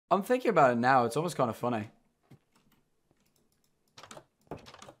I'm thinking about it now. It's almost kind of funny.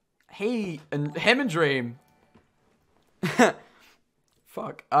 Him and Dream.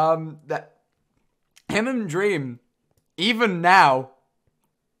 Fuck. That him and Dream, even now,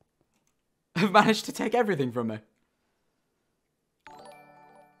 have managed to take everything from me.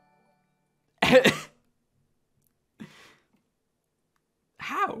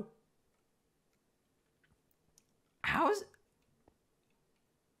 How? How is...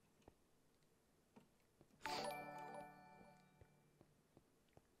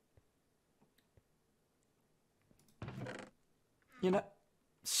 You know...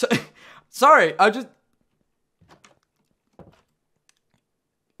 sorry, I just...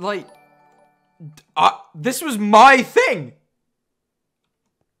 Like... this was my thing!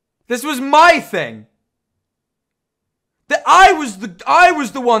 This was my thing! That I was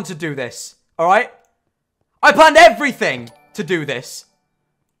the one to do this, alright? I planned everything to do this.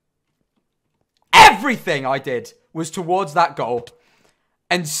 Everything I did was towards that goal.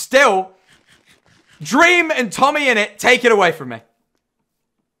 And still, Dream and Tommyinnit take it away from me.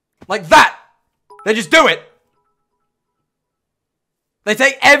 Like that. They just do it. They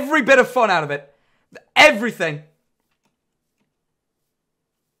take every bit of fun out of it. Everything.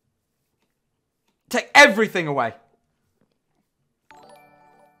 Take everything away.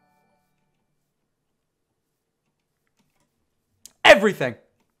 Everything.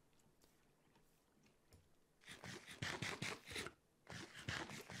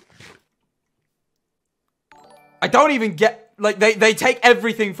 I don't even get... Like, they take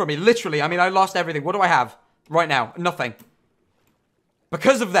everything from me. Literally. I mean, I lost everything. What do I have right now? Nothing.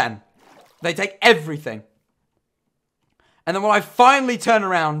 Because of them. They take everything. And then when I finally turn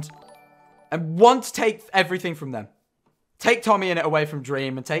around and want to take everything from them, take Tommyinnit away from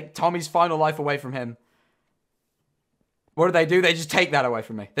Dream and take Tommy's final life away from him, what do? They just take that away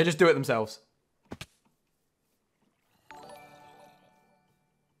from me. They just do it themselves.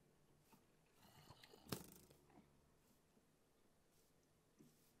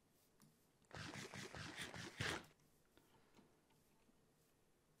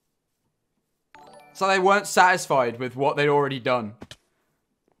 So they weren't satisfied with what they'd already done.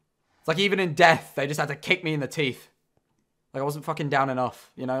 It's like even in death, they just had to kick me in the teeth. Like I wasn't fucking down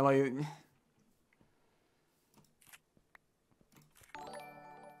enough, you know, like...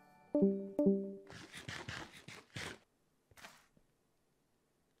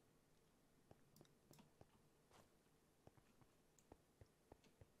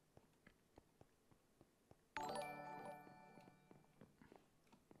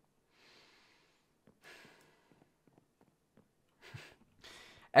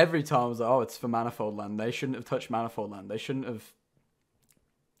 Every time I was like, oh, it's for Manifold Land. They shouldn't have touched Manifold Land. They shouldn't have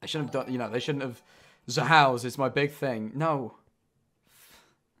done, you know, they shouldn't have... Zahouse is my big thing. No.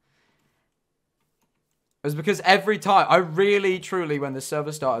 It was because every time, I really, truly, when the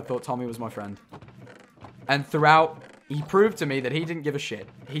server started, thought Tommy was my friend. And throughout, he proved to me that he didn't give a shit.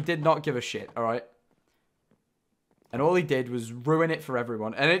 He did not give a shit, alright? And all he did was ruin it for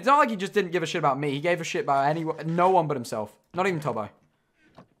everyone. And it's not like he just didn't give a shit about me. He gave a shit about anyone, no one but himself. Not even Tobbo.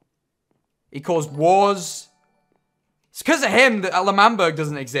 He caused wars. It's because of him that Lamamberg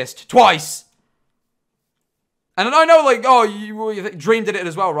doesn't exist. Twice. And I know, like, oh, you think Dream did it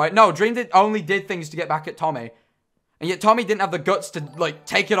as well, right? No, Dream only did things to get back at Tommy. And yet Tommy didn't have the guts to, like,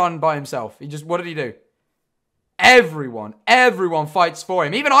 take it on by himself. He just, what did he do? Everyone fights for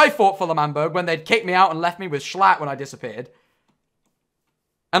him. Even I fought for Lamamberg when they'd kicked me out and left me with Schlatt when I disappeared.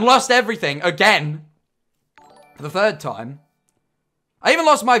 And lost everything again. For the third time. I even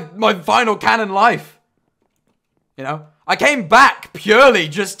lost my final canon life. You know? I came back purely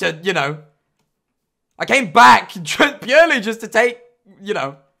just to, you know... I came back purely just to take, you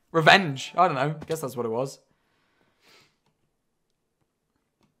know, revenge. I don't know. I guess that's what it was.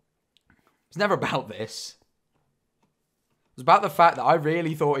 It was never about this. It was about the fact that I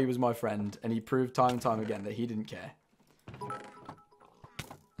really thought he was my friend, and he proved time and time again that he didn't care.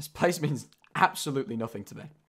 This place means absolutely nothing to me.